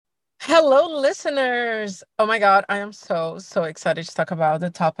Hello, listeners. Oh my God, I am so excited to talk about the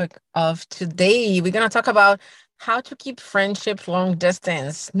topic of today. We're going to talk about how to keep friendship long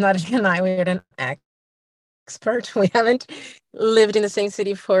distance. Nadia and I, we're an expert. We haven't lived in the same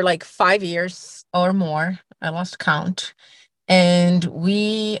city for like 5 years or more. I lost count. And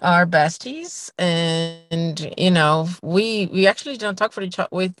we are besties. And, we actually don't talk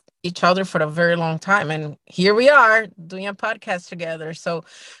with each other for a very long time. And here we are doing a podcast together. So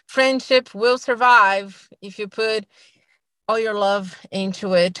friendship will survive if you put all your love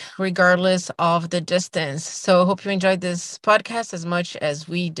into it, regardless of the distance. So hope you enjoyed this podcast as much as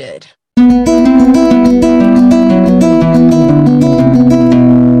we did.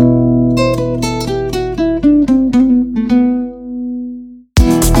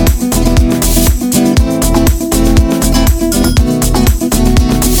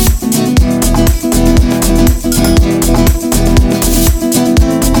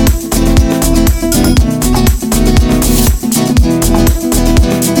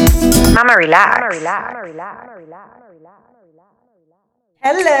 Mama, relax.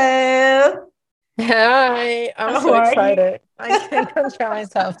 Hello. Hi, I'm How so are you? excited. I can't control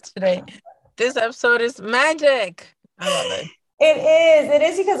myself today. This episode is magic. I love it. It is. It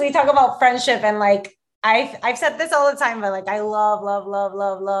is because we talk about friendship and like I've said this all the time, but like I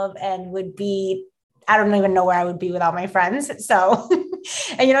love and would be I don't even know where I would be without my friends. So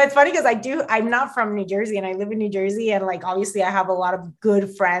and it's funny because I'm not from New Jersey and I live in New Jersey and like obviously I have a lot of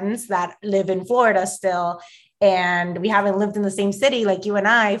good friends that live in Florida still. And we haven't lived in the same city like you and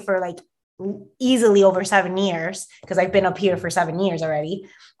I for like easily over 7 years because I've been up here for 7 years already,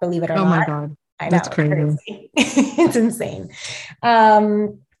 believe it or Oh my not. God. I That's know, it's crazy. crazy. It's insane.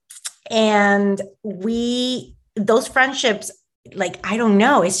 Um, and those friendships, like, I don't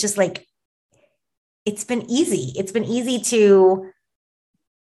know, it's just like, it's been easy. It's been easy to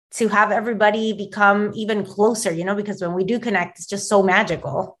have everybody become even closer, because when we do connect, it's just so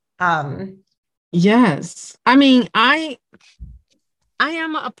magical. Yes. I mean, I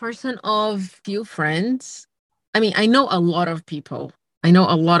am a person of few friends. I mean, I know a lot of people. I know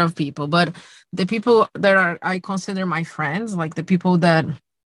a lot of people, but the people that I consider my friends, like the people that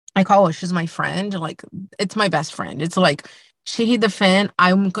I call her, she's my friend, like it's my best friend. It's like she hit the fan,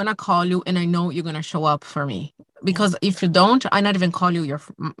 I'm gonna call you and I know you're gonna show up for me. Because if you don't, I not even call you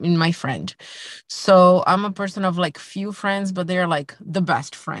my friend. So I'm a person of like few friends, but they're like the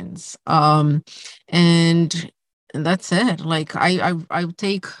best friends. And and that's it. Like I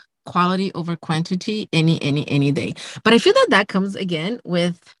take quality over quantity any day. But I feel that that comes again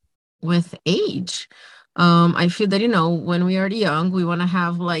with age. I feel that when we are young, we want to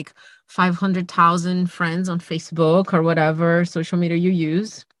have like 500,000 friends on Facebook or whatever social media you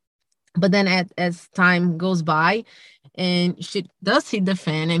use. But then as time goes by and shit does hit the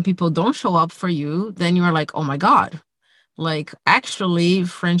fan and people don't show up for you, then you are like, oh my God, like, actually,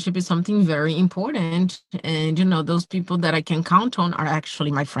 friendship is something very important. And, those people that I can count on are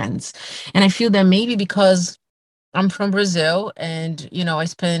actually my friends. And I feel that maybe because I'm from Brazil and, I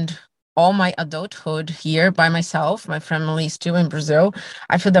spend all my adulthood here by myself. My family is still in Brazil.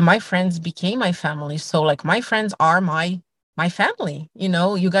 I feel that my friends became my family. So like my friends are my family.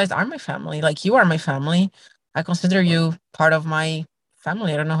 You guys are my family. Like you are my family. I consider you part of my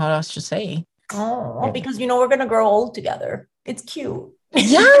family. I don't know how else to say. Oh, because we're gonna grow old together. It's cute.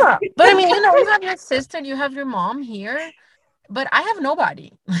 Yeah, but I mean, you have your sister, you have your mom here, but I have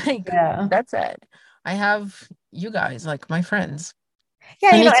nobody. Like, Yeah. that's it. I have you guys, like my friends,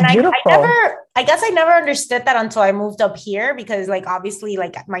 Yeah, and it's and beautiful. I guess I never understood that until I moved up here because, like, obviously,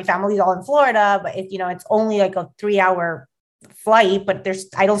 like my family's all in Florida, but it's only like a 3 hour flight, but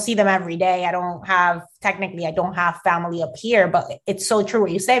I don't see them every day. I don't have family up here, but it's so true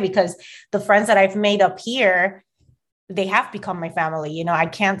what you say because the friends that I've made up here, they have become my family. I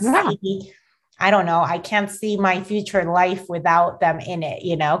can't Yeah. see, I don't know, I can't see my future life without them in it,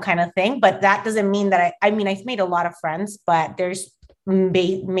 kind of thing. But that doesn't mean that I mean, I've made a lot of friends, but there's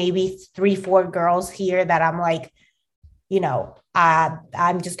maybe 3, 4 girls here that I'm like,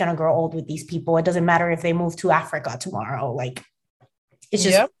 I'm just going to grow old with these people. It doesn't matter if they move to Africa tomorrow. Like, it's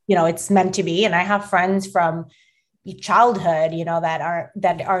just, Yep. it's meant to be. And I have friends from childhood, that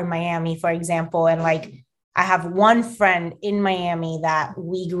are in Miami, for example. And like, I have one friend in Miami that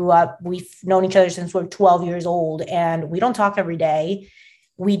we grew up, we've known each other since we're 12 years old, and we don't talk every day.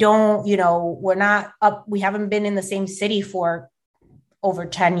 We don't, we're not up, we haven't been in the same city for over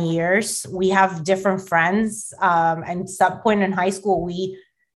 10 years. We have different friends. And some point in high school, we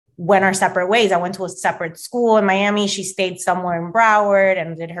went our separate ways. I went to a separate school in Miami. She stayed somewhere in Broward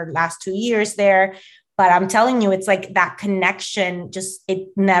and did her last 2 years there. But I'm telling you, it's like that connection, just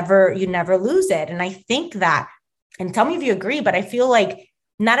you never lose it. And I think that, and tell me if you agree, but I feel like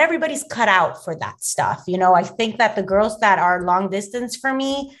not everybody's cut out for that stuff. I think that the girls that are long distance for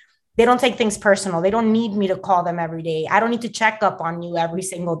me, they don't take things personal. They don't need me to call them every day. I don't need to check up on you every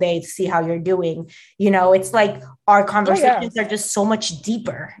single day to see how you're doing. It's like our Oh, yeah. conversations are just so much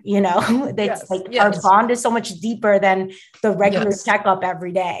deeper. It's Yes. like our Yes. bond is so much deeper than the regular Yes. checkup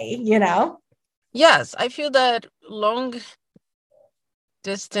every day. Yes. I feel that long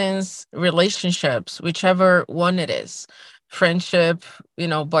distance relationships, whichever one it is, friendship,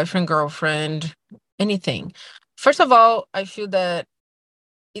 boyfriend, girlfriend, anything. First of all, I feel that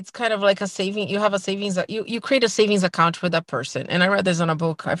it's kind of like a saving. You have a savings, you create a savings account with that person. And I read this on a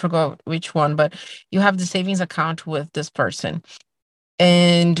book, I forgot which one, but you have the savings account with this person.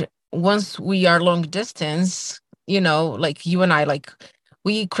 And once we are long distance, like you and I, like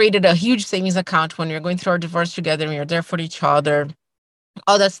we created a huge savings account when we were going through our divorce together, and we were there for each other,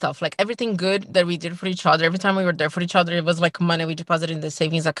 all that stuff, like everything good that we did for each other. Every time we were there for each other, it was like money we deposited in the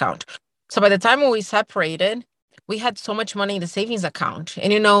savings account. So by the time when we separated, we had so much money in the savings account.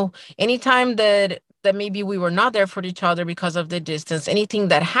 And anytime that maybe we were not there for each other because of the distance, anything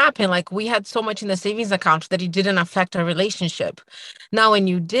that happened, like we had so much in the savings account that it didn't affect our relationship. Now, when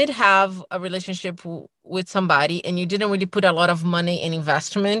you did have a relationship with somebody and you didn't really put a lot of money and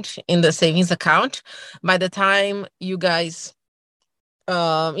investment in the savings account, by the time you guys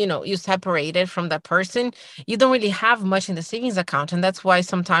you separated from that person, you don't really have much in the savings account. And that's why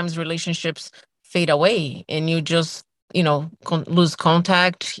sometimes relationships fade away and you just, lose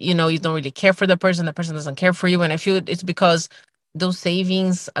contact. You don't really care for the person doesn't care for you. And I feel it's because those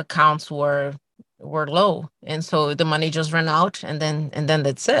savings accounts were low. And so the money just ran out, and then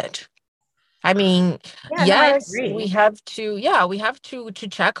that's it. I mean, Yeah, no, I yes, agree. we have to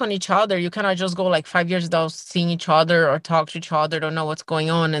check on each other. You cannot just go like 5 years without seeing each other or talk to each other, don't know what's going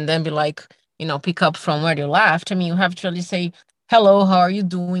on, and then be like, pick up from where you left. I mean, you have to really say, hello, how are you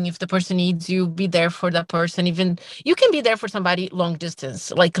doing? If the person needs you, be there for that person. Even you can be there for somebody long distance.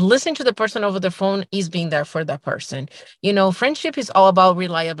 Like listen to the person over the phone is being there for that person. Friendship is all about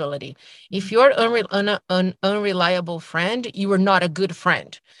reliability. If you're an unreliable friend, you are not a good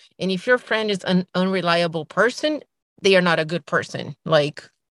friend. And if your friend is an unreliable person, they are not a good person. Like,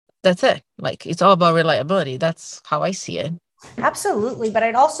 that's it. Like, it's all about reliability. That's how I see it. Absolutely. But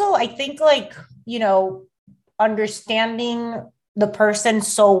I think like, understanding the person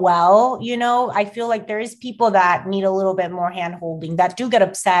so well, I feel like there is people that need a little bit more hand holding, that do get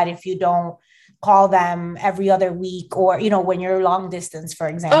upset if you don't call them every other week, or, when you're long distance, for Oh,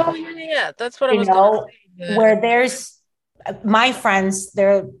 example, yeah, yeah, yeah. That's what I you was gonna know, say. where there's my friends,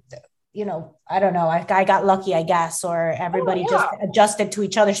 they're, I don't know, I got lucky, I guess, or Oh, everybody just yeah. adjusted to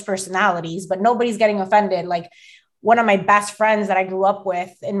each other's personalities, but nobody's getting offended. Like one of my best friends that I grew up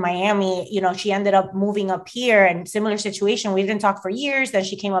with in Miami, she ended up moving up here, and similar situation. We didn't talk for years. Then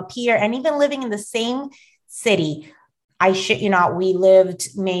she came up here, and even living in the same city, I shit you not, we lived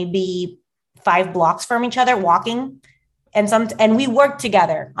maybe 5 blocks from each other walking. And we worked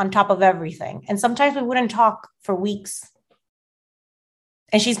together on top of everything. And sometimes we wouldn't talk for weeks.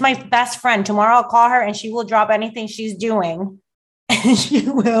 And she's my best friend. Tomorrow I'll call her and she will drop anything she's doing, and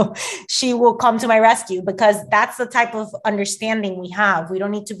she will come to my rescue, because that's the type of understanding we have. We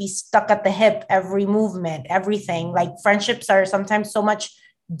don't need to be stuck at the hip, every movement, everything. Like friendships are sometimes so much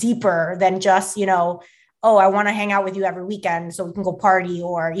deeper than just, oh, I want to hang out with you every weekend so we can go party,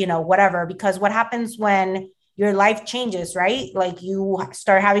 or, whatever. Because what happens when your life changes, right? Like you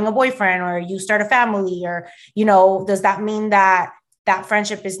start having a boyfriend, or you start a family, or, does that mean that that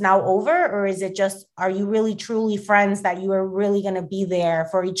friendship is now over? Or is it just, are you really truly friends that you are really going to be there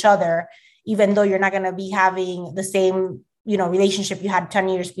for each other, even though you're not going to be having the same, relationship you had 10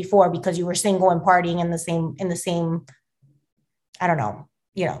 years before, because you were single and partying in the same, I don't know,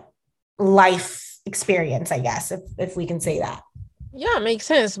 life experience, I guess, if we can say that. Yeah, makes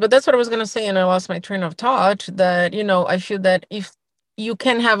sense. But that's what I was gonna say, and I lost my train of thought. That, I feel that if you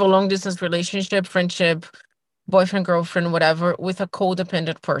can have a long distance relationship, friendship, boyfriend, girlfriend, whatever, with a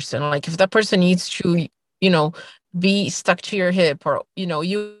codependent person. Like if that person needs to, you know, be stuck to your hip, or,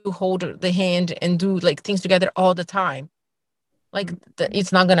 you hold the hand and do like things together all the time, like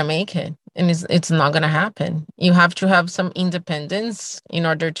it's not gonna make it, and it's not gonna happen. You have to have some independence in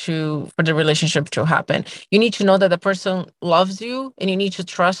order for the relationship to happen. You need to know that the person loves you, and you need to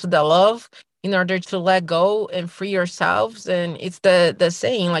trust the love in order to let go and free yourselves. And it's the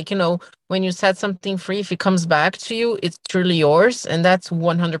saying, like, when you set something free, if it comes back to you, it's truly yours. And that's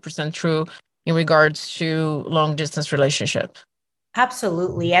 100% true in regards to long distance relationship.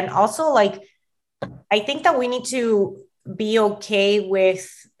 Absolutely. And also, like, I think that we need to be okay with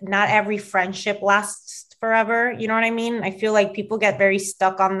not every friendship lasts forever. You know what I mean? I feel like people get very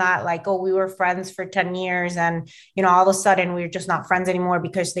stuck on that, like, oh, we were friends for 10 years and, all of a sudden we're just not friends anymore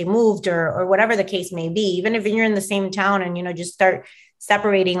because they moved or whatever the case may be. Even if you're in the same town and, just start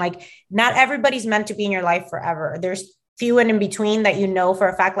separating, like not everybody's meant to be in your life forever. There's few and in between that for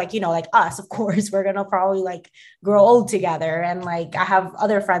a fact, like like us, of course we're gonna probably like grow old together, and like I have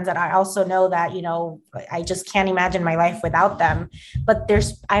other friends that I also know that I just can't imagine my life without them. But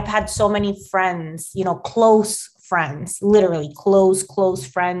I've had so many friends, close friends, literally close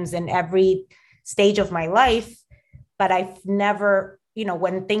friends in every stage of my life, but I've never,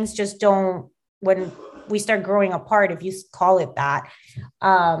 when things just don't, when we start growing apart, if you call it that,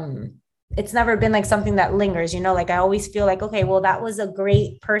 it's never been like something that lingers, like I always feel like, okay, well, that was a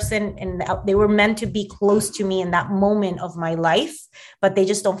great person and they were meant to be close to me in that moment of my life, but they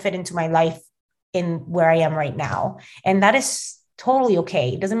just don't fit into my life in where I am right now. And that is totally okay.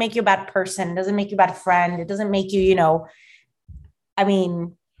 It doesn't make you a bad person. It doesn't make you a bad friend. It doesn't make you, I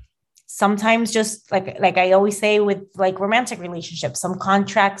mean, sometimes just like I always say with like romantic relationships, some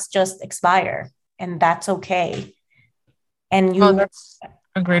contracts just expire and that's okay. And That's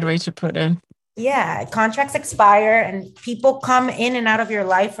a great way to put it. yeah, contracts expire and people come in and out of your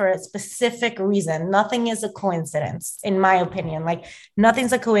life for a specific reason. Nothing is a coincidence, in my opinion. Like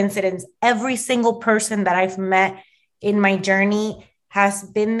nothing's a coincidence. Every single person that I've met in my journey has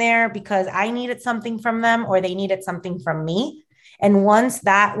been there because I needed something from them or they needed something from me. And once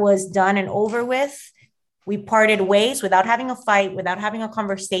that was done and over with, we parted ways without having a fight, without having a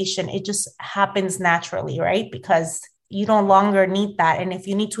conversation. It just happens naturally, right? Because you no longer need that. And if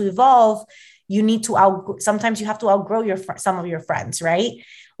you need to evolve, you need to sometimes you have to outgrow some of your friends, right?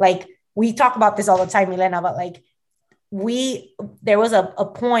 Like we talk about this all the time, Milena, but like there was a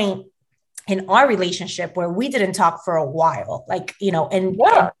point in our relationship where we didn't talk for a while, like, and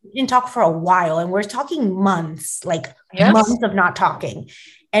we didn't talk for a while, and we're talking months, like months of not talking.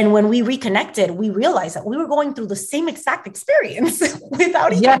 And when we reconnected, we realized that we were going through the same exact experience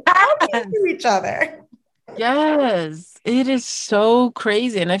without even talking to each other. Yes, it is so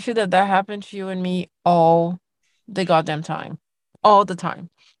crazy. And I feel that happened to you and me all the goddamn time, all the time.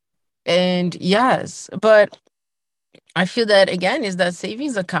 And yes, but I feel that again is that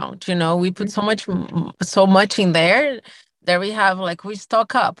savings account, we put so much in there that we have like, we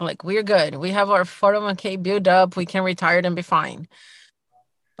stock up, like we're good. We have our 401k build up, we can retire and be fine.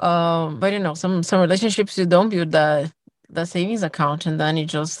 But some relationships you don't build the savings account and then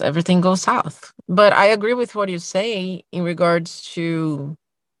everything goes south. But I agree with what you say in regards to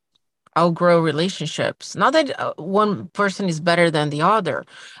outgrow relationships. Not that one person is better than the other.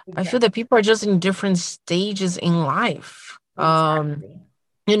 I feel that people are just in different stages in life. Exactly.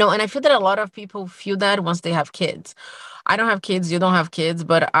 And I feel that a lot of people feel that once they have kids. I don't have kids, you don't have kids,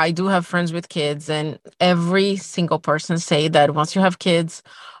 but I do have friends with kids, and every single person say that once you have kids,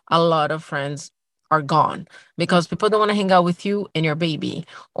 a lot of friends are gone because people don't want to hang out with you and your baby,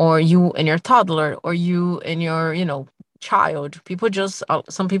 or you and your toddler, or you and your, child.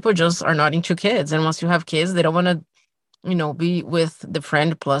 Some people just are not into kids, and once you have kids, they don't want to, be with the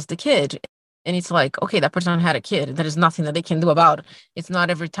friend plus the kid. And it's like, okay, that person had a kid. There is nothing that they can do about it. It's not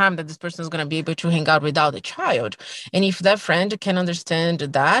every time that this person is going to be able to hang out without a child. And if that friend can understand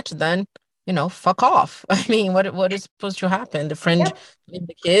that, then, fuck off. I mean, what is supposed to happen? The friend leave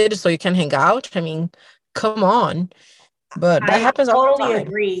the kid so you can hang out? I mean, come on. But that happens all the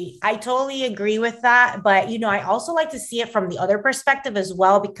time. I totally agree with that. But, I also like to see it from the other perspective as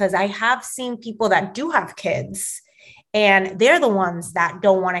well, because I have seen people that do have kids and they're the ones that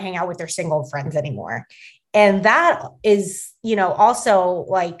don't want to hang out with their single friends anymore. And that is, also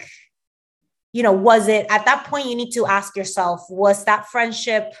like, was it at that point, you need to ask yourself, was that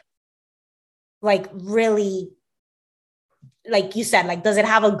friendship like really, like you said, like, does it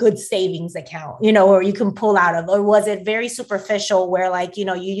have a good savings account, or you can pull out of, or was it very superficial where like,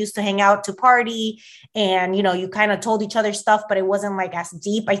 you used to hang out to party and, you kind of told each other stuff, but it wasn't like as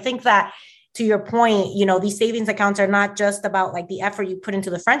deep. I think that to your point, these savings accounts are not just about like the effort you put into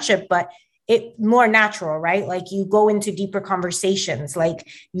the friendship, but it more natural, right? Like you go into deeper conversations, like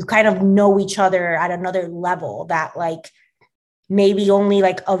you kind of know each other at another level that like maybe only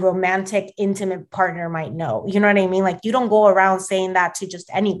like a romantic, intimate partner might know. You know what I mean? Like you don't go around saying that to just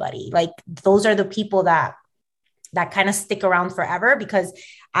anybody. Like those are the people that kind of stick around forever, because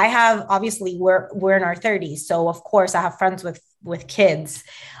I have, obviously we're in our 30s. So of course I have friends with kids.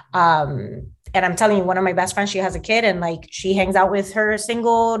 And I'm telling you, one of my best friends, she has a kid and like she hangs out with her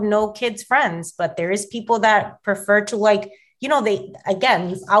single, no kids friends, but there is people that prefer to like they, again,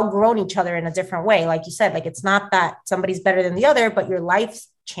 you've outgrown each other in a different way. Like you said, like it's not that somebody's better than the other, but your lives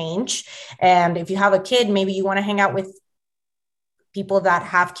change. And if you have a kid, maybe you want to hang out with people that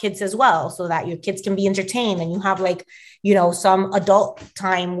have kids as well, so that your kids can be entertained and you have like, some adult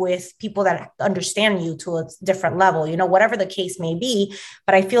time with people that understand you to a different level, whatever the case may be.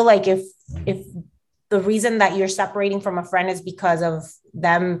 But I feel like if the reason that you're separating from a friend is because of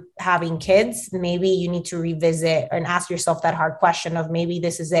them having kids, maybe you need to revisit and ask yourself that hard question of, maybe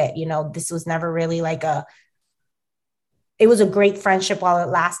this is it. This was never really like it was a great friendship while it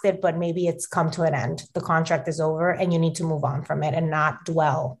lasted, but maybe it's come to an end. The contract is over and you need to move on from it and not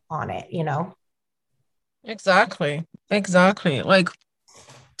dwell on it. Exactly. Exactly. Like,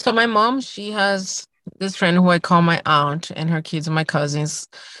 so my mom, she has this friend who I call my aunt, and her kids are my cousins.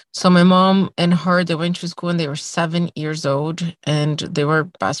 So my mom and her, they went to school and they were 7 years old, and they were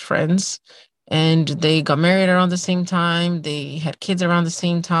best friends. And they got married around the same time. They had kids around the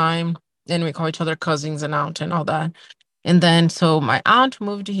same time. And we call each other cousins and aunt and all that. And then so my aunt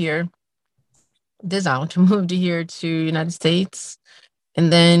moved here. This aunt moved here to United States.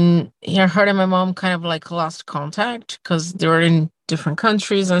 And then yeah, her and my mom kind of like lost contact because they were in different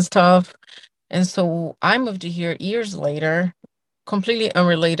countries and stuff. And so I moved here years later, completely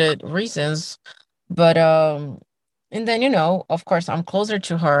unrelated reasons. But and then, of course I'm closer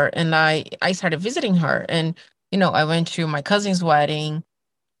to her, and I started visiting her. And, I went to my cousin's wedding,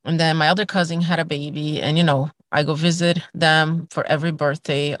 and then my other cousin had a baby, and I go visit them for every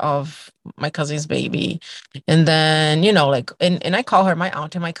birthday of my cousin's baby. And then, like, and I call her my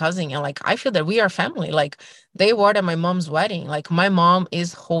aunt and my cousin, and like I feel that we are family. Like, they were at my mom's wedding. Like, my mom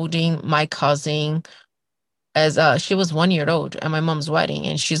is holding my cousin as she was 1 year old at my mom's wedding,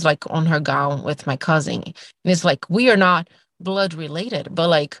 and she's like on her gown with my cousin. And it's like, we are not blood related, but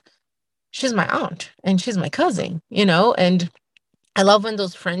like, she's my aunt and she's my cousin, and I love when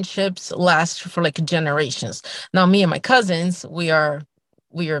those friendships last for like generations. Now, me and my cousins, we are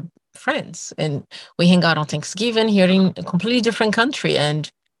friends, and we hang out on Thanksgiving here in a completely different country. And,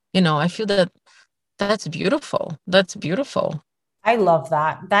 I feel that that's beautiful. That's beautiful. I love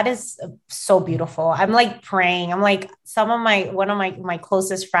that. That is so beautiful. I'm like praying. I'm like, one of my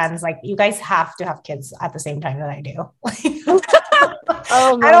closest friends, like, you guys have to have kids at the same time that I do.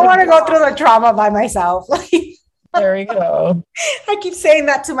 Oh I don't my want to go God. through the trauma by myself. There we go. I keep saying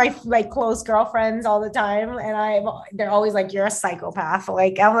that to my close girlfriends all the time, and they're always like, "You're a psychopath."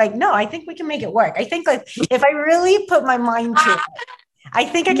 Like, I'm like, no, I think we can make it work. I think, like, if I really put my mind to it, I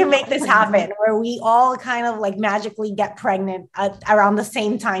think I can make this happen, where we all kind of like magically get pregnant around the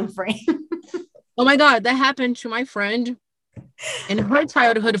same time frame. Oh my God, that happened to my friend and her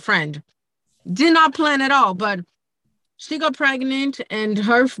childhood friend. Did not plan at all, but she got pregnant, and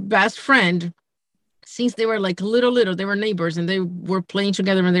her best friend, since they were like little, they were neighbors and they were playing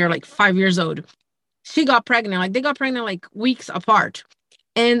together when they were like 5 years old. She got pregnant. Like, they got pregnant like weeks apart.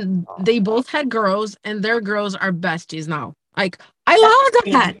 And they both had girls, and their girls are besties now. Like, I That's a love that.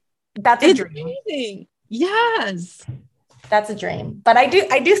 dream. That's a It's dream. amazing. Yes. That's a dream. But I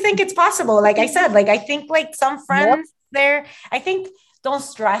do think it's possible. Like I said, like, I think like some Yep. friends there, I think, don't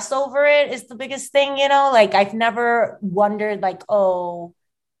stress over it is the biggest thing, like, I've never wondered like, oh,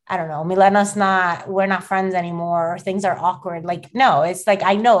 I don't know, we're not friends anymore, or things are awkward. Like, no, it's like,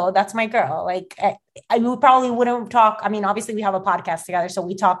 I know that's my girl. Like, we probably wouldn't talk. I mean, obviously we have a podcast together, so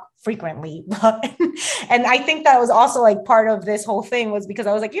we talk frequently, but, and I think that was also like part of this whole thing, was because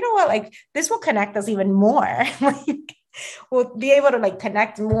I was like, you know what, like, this will connect us even more. Like, we'll be able to like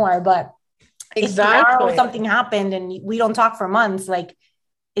connect more. But if tomorrow Exactly. something happened and we don't talk for months, like,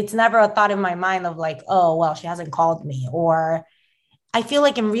 it's never a thought in my mind of like, oh, well, she hasn't called me. Or I feel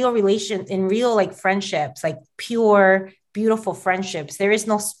like in real like friendships, like pure, beautiful friendships, there is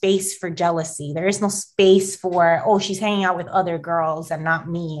no space for jealousy. There is no space for, oh, she's hanging out with other girls and not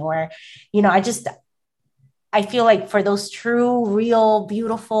me. Or, I feel like for those true, real,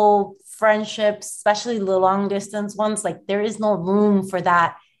 beautiful friendships, especially the long distance ones, like, there is no room for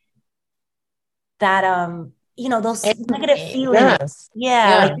those negative Envy. feelings. Yes.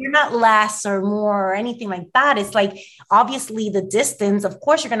 Yeah, like, Yeah. you're not less or more or anything like that. It's like, obviously the distance, of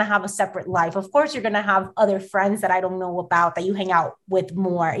course you're going to have a separate life, of course you're going to have other friends that I don't know about, that you hang out with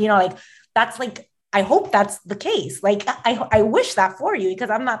more, like, that's like, I hope that's the case. Like, I wish that for you, because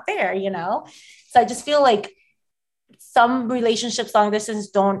I'm not there. So I just feel like some relationships long distance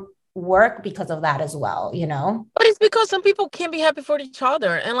don't work because of that as well. But it's because some people can't be happy for each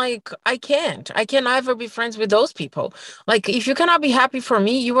other. And like, I can't. I can never be friends with those people. Like, if you cannot be happy for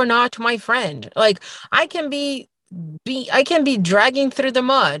me, you are not my friend. Like, I can be I can be dragging through the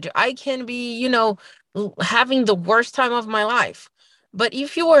mud. I can be, having the worst time of my life. But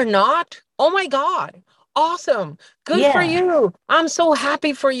if you are not, oh my God, awesome. Good for Yeah. you. I'm so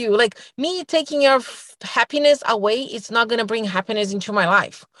happy for you. Like me taking your happiness away, it's not going to bring happiness into my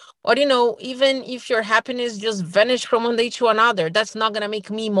life. Or, even if your happiness just vanished from one day to another, that's not going to make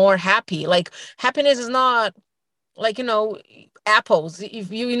me more happy. Like happiness is not like, apples.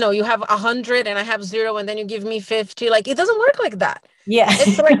 If you have 100 and I have zero and then you give me 50, like it doesn't work like that. Yeah.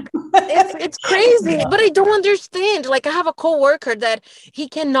 It's like it's crazy, but I don't understand. Like I have a coworker that he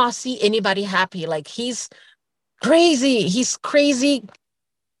cannot see anybody happy. Like he's crazy. He's crazy,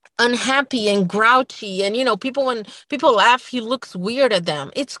 unhappy and grouchy. And when people laugh, he looks weird at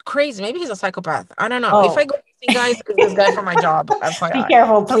them. It's crazy. Maybe he's a psychopath. I don't know. If I Oh, go missing, guys, it's this guy for my job. be FYI.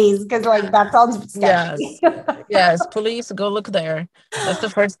 careful, please, because like that sounds sketchy. Yes. Yes. Police, go look there. That's the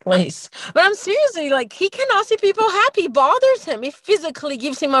first place. But I'm seriously like, he cannot see people happy. It bothers him. It physically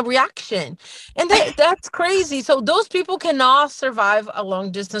gives him a reaction. And that's crazy. So those people cannot survive a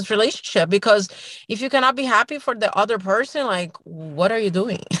long distance relationship because if you cannot be happy for the other person, like, what are you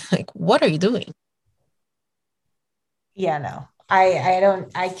doing? Like, what are you doing? Yeah, no.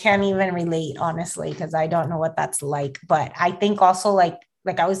 I can't even relate honestly because I don't know what that's like. But I think also like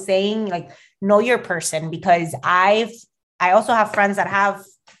I was saying, like know your person because I also have friends that have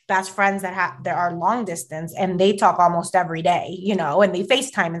best friends that are long distance and they talk almost every day, and they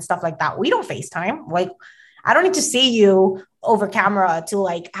FaceTime and stuff like that. We don't FaceTime. Like I don't need to see you over camera to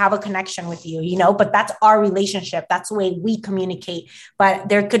like have a connection with you, but that's our relationship. That's the way we communicate. But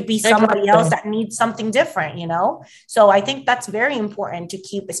there could be somebody else Exactly. that needs something different. So I think that's very important to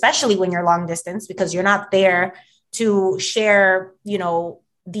keep, especially when you're long distance, because you're not there to share,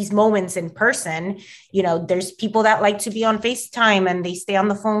 these moments in person. There's people that like to be on FaceTime and they stay on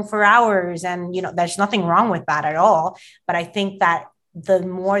the phone for hours. And, there's nothing wrong with that at all. But I think that the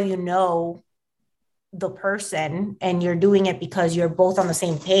more the person and you're doing it because you're both on the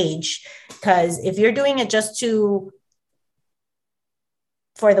same page, because if you're doing it just to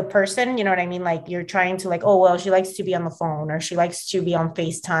for the person, you know what I mean, like you're trying to like, oh well, she likes to be on the phone or she likes to be on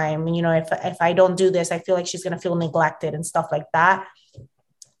FaceTime, and if I don't do this, I feel like she's going to feel neglected and stuff like that.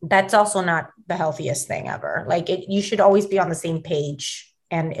 That's also not the healthiest thing ever. Like you should always be on the same page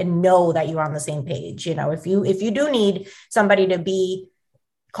and know that you're on the same page. If you do need somebody to be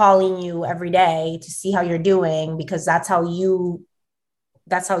calling you every day to see how you're doing, because that's how you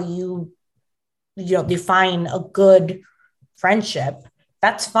define a good friendship,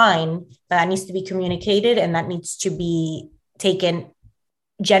 that's fine. But that needs to be communicated and that needs to be taken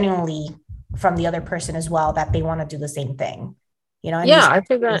genuinely from the other person as well, that they want to do the same thing, and you Yeah, set I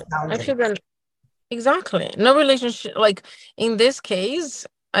feel those that. I feel boundaries. that exactly. No relationship, like in this case,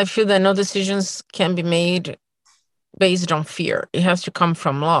 I feel that no decisions can be made based on fear. It has to come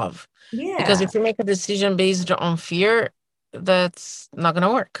from love. Because Yeah. if you make a decision based on fear, that's not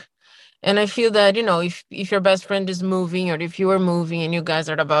gonna work. And I feel that, if your best friend is moving or if you are moving and you guys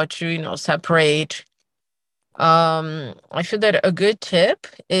are about to, separate, I feel that a good tip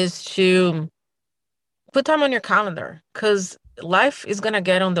is to put time on your calendar because life is gonna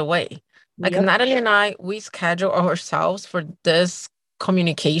get on the way. Like Yep. Natalie and I, we schedule ourselves for this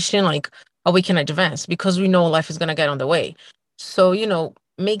communication like a week in advance because we know life is gonna get on the way. So,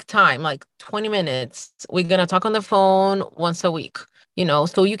 make time, like 20 minutes. We're gonna talk on the phone once a week,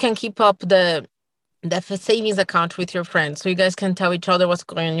 so you can keep up the savings account with your friends so you guys can tell each other what's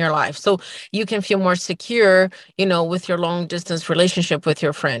going on in your life so you can feel more secure with your long distance relationship with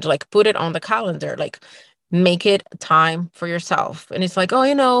your friend. Like put it on the calendar, like make it time for yourself. And it's like,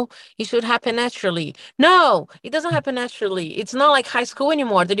 oh, it should happen naturally. No, it doesn't happen naturally. It's not like high school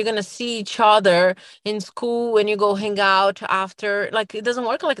anymore that you're going to see each other in school and you go hang out after. Like it doesn't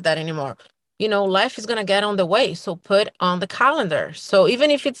work like that anymore. Life is going to get on the way, so put on the calendar. So even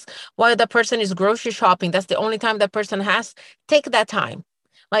if it's while the person is grocery shopping, that's the only time that person has, take that time.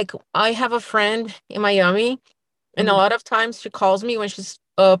 Like I have a friend in Miami, and a Mhm. lot of times she calls me when she's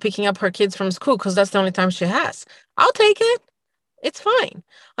picking up her kids from school because that's the only time she has. I'll take it. It's fine.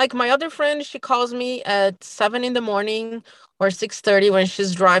 Like my other friend, she calls me at 7 in the morning or 6:30 when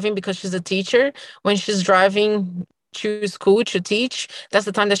she's driving because she's a teacher. When she's driving to school to teach, that's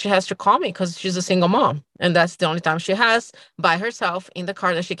the time that she has to call me because she's a single mom. And that's the only time she has by herself in the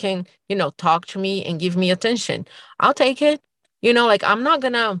car that she can, talk to me and give me attention. I'll take it. Like I'm not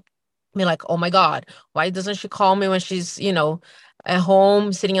gonna be like, oh my God, why doesn't she call me when she's, at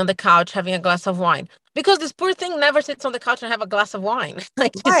home sitting on the couch having a glass of wine? Because this poor thing never sits on the couch and have a glass of wine.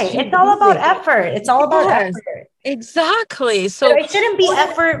 Like Right. she's It's all about busy. effort. It's all about Yes, effort. exactly. But So it shouldn't be put it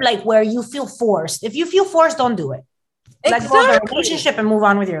effort like where you feel forced. If you feel forced, don't do it. let go of the Exactly. relationship and move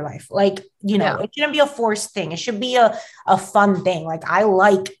on with your life. Like, Yeah. it shouldn't be a forced thing. It should be a fun thing. Like, I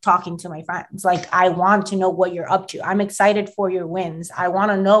like talking to my friends. Like, I want to know what you're up to. I'm excited for your wins. I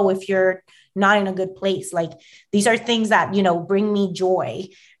want to know if you're not in a good place. Like, these are things that, bring me joy.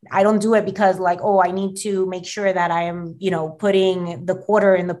 I don't do it because, like, oh, I need to make sure that I am, putting the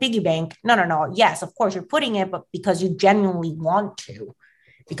quarter in the piggy bank. No, no, no. Yes, of course you're putting it, but because you genuinely want to,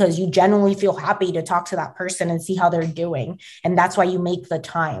 because you genuinely feel happy to talk to that person and see how they're doing. And that's why you make the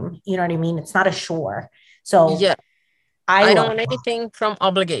time. You know what I mean? It's not a chore. So Yeah. I I don't love want that. anything from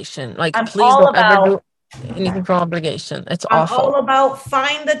obligation. Like, I'm please all don't ever about do anything from obligation. It's I'm awful. all about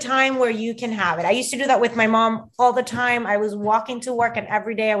find the time where you can have it. I used to do that with my mom all the time. I was walking to work and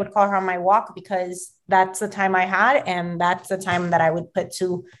every day I would call her on my walk because that's the time I had and that's the time that I would put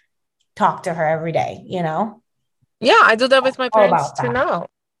to talk to her every day. Yeah, I do that with my All parents about too that. now.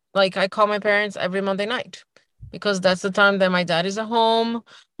 Like, I call my parents every Monday night because that's the time that my dad is at home,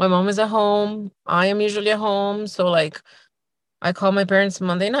 my mom is at home, I am usually at home. So, like, I call my parents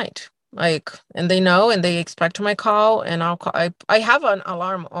Monday night. Like, and they know and they expect my call, and I'll call. I have an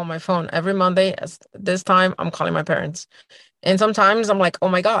alarm on my phone every Monday. As this time, I'm calling my parents. And sometimes I'm like, oh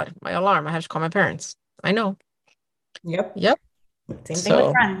my God, my alarm. I have to call my parents. I know. Yep. Yep. Same thing with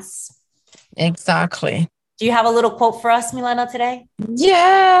So, friends. exactly. Do you have a little quote for us, Milena, today?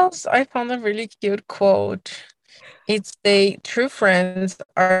 Yes, I found a really cute quote. It's the true friends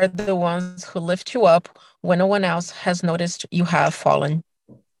are the ones who lift you up when no one else has noticed you have fallen.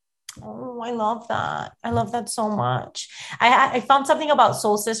 Oh, I love that. I love that so much. I found something about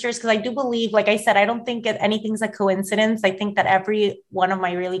soul sisters because I do believe, like I said, I don't think anything's a coincidence. I think that every one of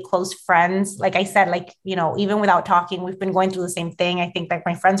my really close friends, like I said, like, even without talking, we've been going through the same thing. I think that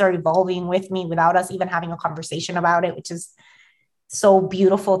my friends are evolving with me without us even having a conversation about it, which is so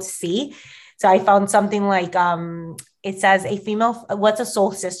beautiful to see. So I found something like it says a female, what's a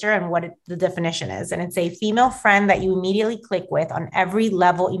soul sister and what the definition is. And it's a female friend that you immediately click with on every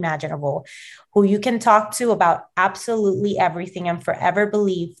level imaginable, who you can talk to about absolutely everything and forever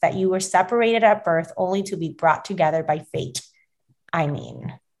believe that you were separated at birth only to be brought together by fate. I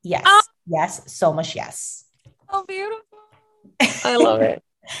mean, Oh, yes, yes, so much yes. so beautiful. I love it.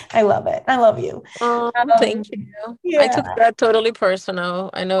 I love it. I love you. Oh, Um, thank you. I yeah. took that totally personal.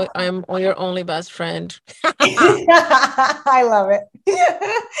 I know I'm your only best friend. I love it.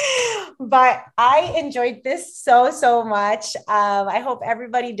 But I enjoyed this so, so much. I hope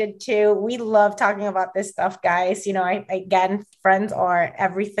everybody did too. We love talking about this stuff, guys. Again, friends are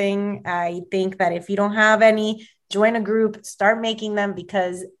everything. I think that if you don't have any, join a group, start making them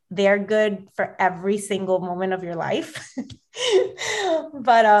because they're good for every single moment of your life.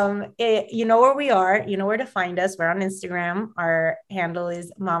 But you know where we are, you know where to find us. We're on Instagram. Our handle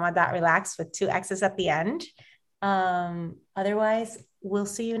is mama.relax with two X's at the end. Otherwise, we'll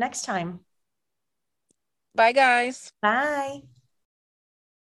see you next time. Bye, guys. Bye.